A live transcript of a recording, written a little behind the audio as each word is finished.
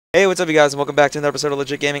Hey, what's up, you guys, and welcome back to another episode of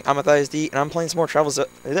Legit Gaming. I'm MathiasDee, and I'm playing some more can't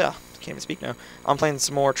even speak now. I'm playing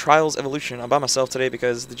some more Trials Evolution. I'm by myself today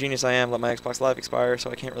because the genius I am let my Xbox Live expire,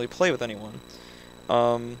 so I can't really play with anyone.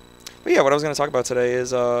 But yeah, what I was going to talk about today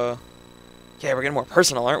is, yeah, we're getting more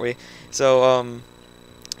personal, aren't we? So,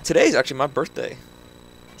 today is actually my birthday.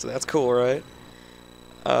 So that's cool, right?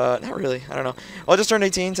 Not really, I don't know. Well, I just turned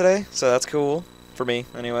 18 today, so that's cool. For me,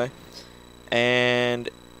 anyway. And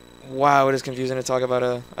wow, it is confusing to talk about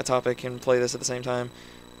a topic and play this at the same time.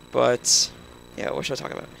 But yeah, what should I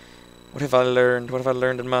talk about? What have I learned? What have I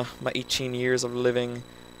learned in my 18 years of living?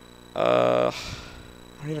 I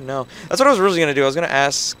don't even know. That's what I was originally gonna do. I was gonna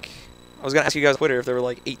ask you guys on Twitter if there were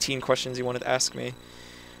like 18 questions you wanted to ask me,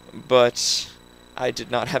 but I did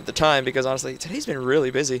not have the time because honestly, today's been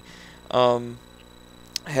really busy. I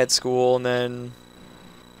had school, and then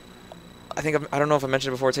I don't know if I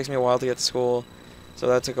mentioned it before. It takes me a while to get to school. So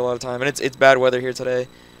that took a lot of time, and it's bad weather here today,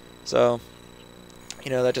 so you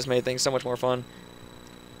know that just made things so much more fun.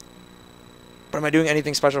 But am I doing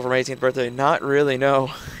anything special for my 18th birthday? Not really, no.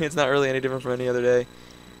 It's not really any different from any other day.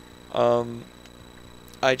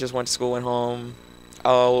 I just went to school, went home.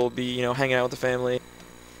 I'll be, hanging out with the family.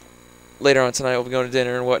 Later on tonight, we'll be going to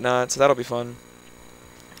dinner and whatnot, so that'll be fun.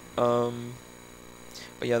 But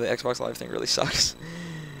yeah, the Xbox Live thing really sucks.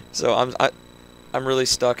 So I'm really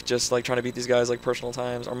stuck just like trying to beat these guys like personal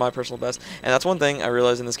times or my personal best. And that's one thing I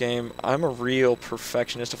realized in this game. I'm a real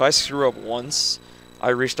perfectionist. If I screw up once, I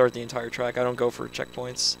restart the entire track. I don't go for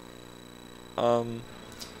checkpoints. I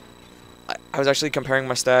was actually comparing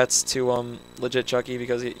my stats to Legit Chucky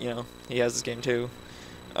because he has this game too.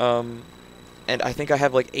 And I think I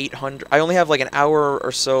have like 800. I only have like an hour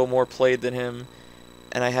or so more played than him,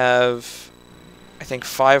 and I have, I think,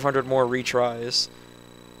 500 more retries.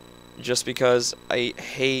 Just because I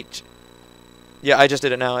hate... Yeah, I just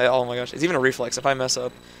did it now. Oh my gosh. It's even a reflex. If I mess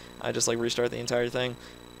up, I just like restart the entire thing.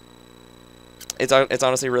 It's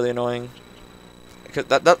honestly really annoying.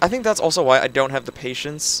 I think that's also why I don't have the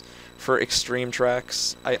patience for extreme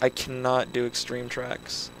tracks. I cannot do extreme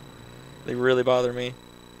tracks. They really bother me.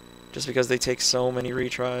 Just because they take so many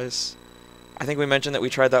retries. I think we mentioned that we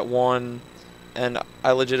tried that one, and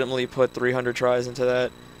I legitimately put 300 tries into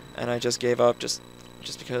that, and I just gave up just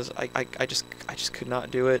because I just could not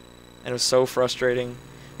do it, and it was so frustrating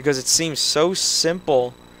because it seems so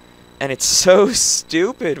simple and it's so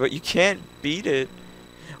stupid, but you can't beat it.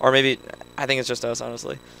 Or maybe I think it's just us,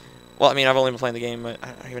 honestly. Well, I mean, I've only been playing the game, but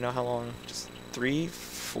I don't even know how long. Just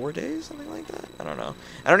 3-4 days, something like that. I don't know.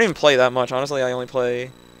 I don't even play that much, honestly. I only play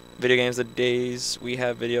video games the days we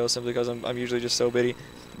have videos, simply because I'm usually just so busy.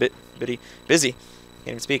 Can't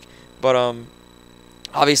even speak. But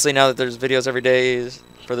obviously, now that there's videos every day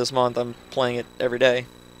for this month, I'm playing it every day.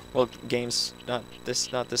 Well, games, not this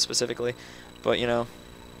specifically, but yeah,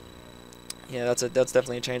 that's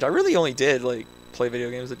definitely a change. I really only did like play video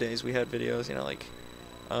games the days we had videos, like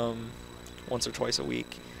once or twice a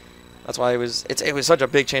week. That's why it was such a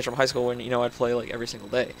big change from high school when I'd play like every single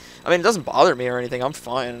day. I mean, it doesn't bother me or anything. I'm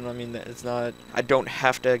fine. I mean, it's not. I don't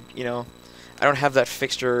have to. I don't have that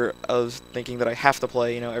fixture of thinking that I have to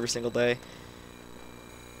play every single day.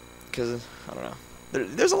 Because, I don't know,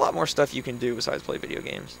 there's a lot more stuff you can do besides play video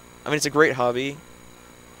games. I mean, it's a great hobby,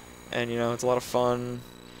 and, it's a lot of fun,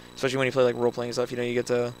 especially when you play, like, role-playing stuff, you get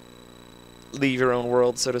to leave your own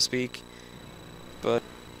world, so to speak. But,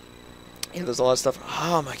 yeah, there's a lot of stuff.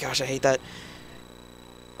 Oh, my gosh, I hate that.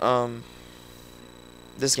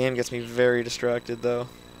 This game gets me very distracted, though.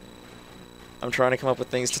 I'm trying to come up with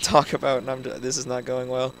things to talk about, and this is not going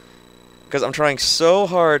well. Because I'm trying so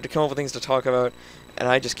hard to come up with things to talk about, and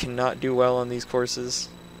I just cannot do well on these courses.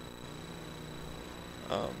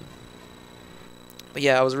 But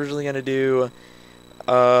yeah, I was originally going to do...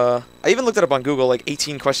 I even looked it up on Google, like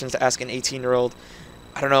 18 questions to ask an 18-year-old.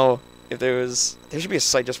 I don't know if there should be a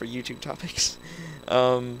site just for YouTube topics.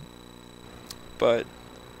 But,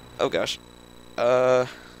 oh gosh. I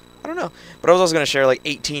don't know. But I was also going to share like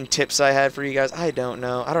 18 tips I had for you guys. I don't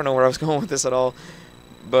know. I don't know where I was going with this at all.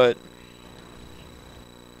 But...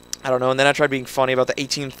 I don't know, and then I tried being funny about the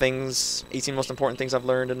 18 most important things I've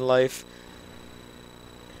learned in life.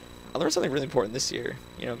 I learned something really important this year,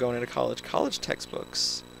 going into college. College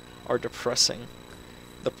textbooks are depressing.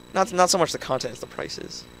 Not so much the content, it's the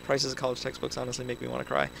prices. Prices of college textbooks honestly make me want to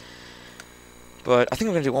cry. But I think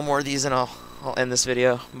I'm going to do one more of these and I'll end this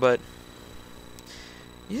video. But,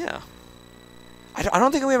 yeah. I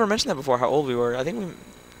don't think we ever mentioned that before, how old we were. I think we...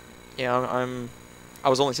 Yeah, I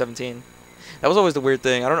was only 17. That was always the weird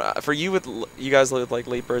thing. I don't know, for you guys with like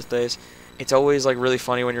late birthdays, it's always like really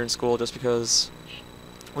funny when you're in school, just because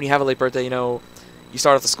when you have a late birthday, you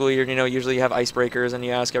start off the school year, you know, usually you have icebreakers and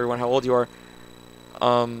you ask everyone how old you are.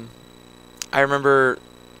 I remember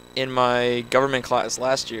in my government class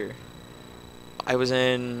last year, I was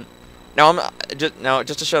in.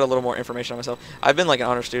 Just to shed a little more information on myself. I've been like an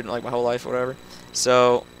honor student like my whole life, or whatever.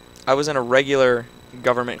 So I was in a regular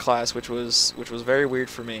government class, which was very weird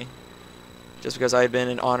for me, just because I had been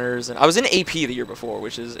in honors, and I was in AP the year before,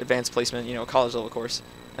 which is advanced placement, you know, college level course.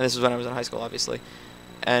 And this was when I was in high school, obviously.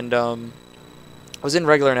 And I was in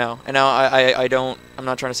regular now, and now I'm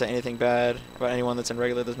not trying to say anything bad about anyone that's in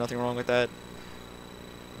regular. There's nothing wrong with that.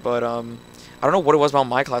 But I don't know what it was about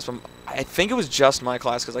my class, but I think it was just my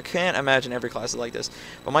class, because I can't imagine every class is like this.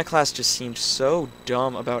 But my class just seemed so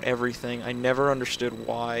dumb about everything. I never understood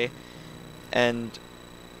why, and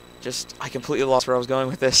just I completely lost where I was going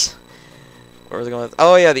with this. Where was I going with?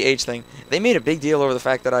 Oh yeah, the age thing. They made a big deal over the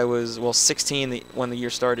fact that I was 16 when the year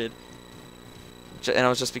started, and I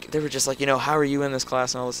was they were just like, you know, how are you in this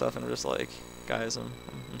class and all this stuff, and I'm just like, guys, I'm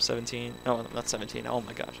 17. No, I'm not 17. Oh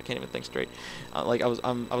my gosh, I can't even think straight. Like I was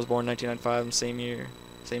born in 1995, same year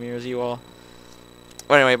as you all.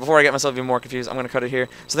 But anyway, before I get myself even more confused, I'm gonna cut it here.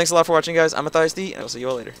 So thanks a lot for watching, guys. I'm MathiasDee, and I'll see you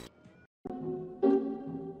all later.